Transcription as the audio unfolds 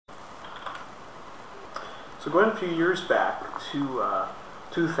So going a few years back to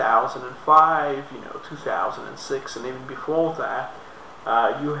 2005, 2006, and even before that,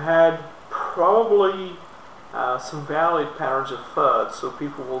 you had probably some valid patterns of FUD. So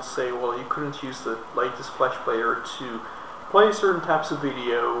people will say, well, you couldn't use the latest Flash player to play certain types of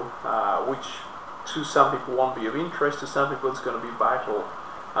video, which to some people won't be of interest. To some people, it's going to be vital.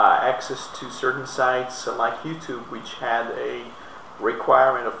 Access to certain sites like YouTube, which had a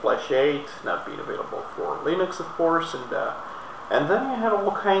requirement of Flash 8 not being available for Linux, of course, and then you had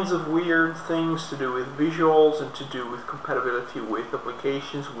all kinds of weird things to do with visuals and to do with compatibility with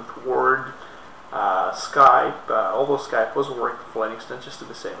applications, with Word, Skype, although Skype was working for Linux, not just to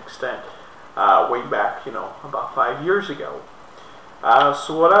the same extent, way back, about 5 years ago.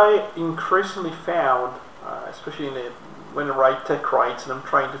 So what I increasingly found, especially when I write tech writes and I'm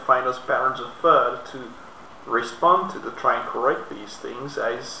trying to find those patterns of FUD to respond to try and correct these things,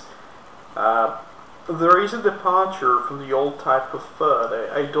 is there is a departure from the old type of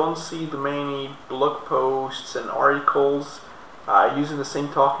FUD. I don't see the many blog posts and articles using the same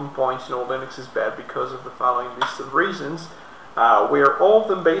talking points, Linux is bad because of the following list of reasons, where all of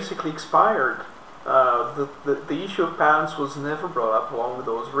them basically expired. The issue of patents was never brought up along with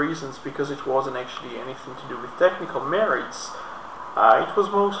those reasons because it wasn't actually anything to do with technical merits. It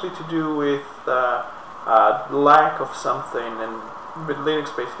was mostly to do with lack of something, and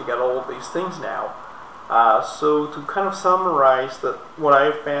Linux basically got all of these things now. So to kind of summarize that, what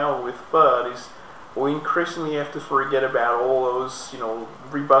I found with FUD is we increasingly have to forget about all those,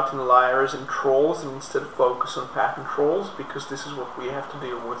 rebutting liars and trolls, and instead focus on patent trolls, because this is what we have to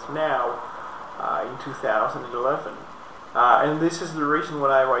deal with now in 2011. And this is the reason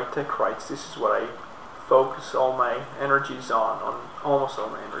when I write tech writes, this is what I focus all my energies on almost all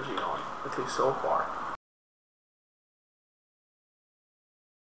my energy on, at least so far.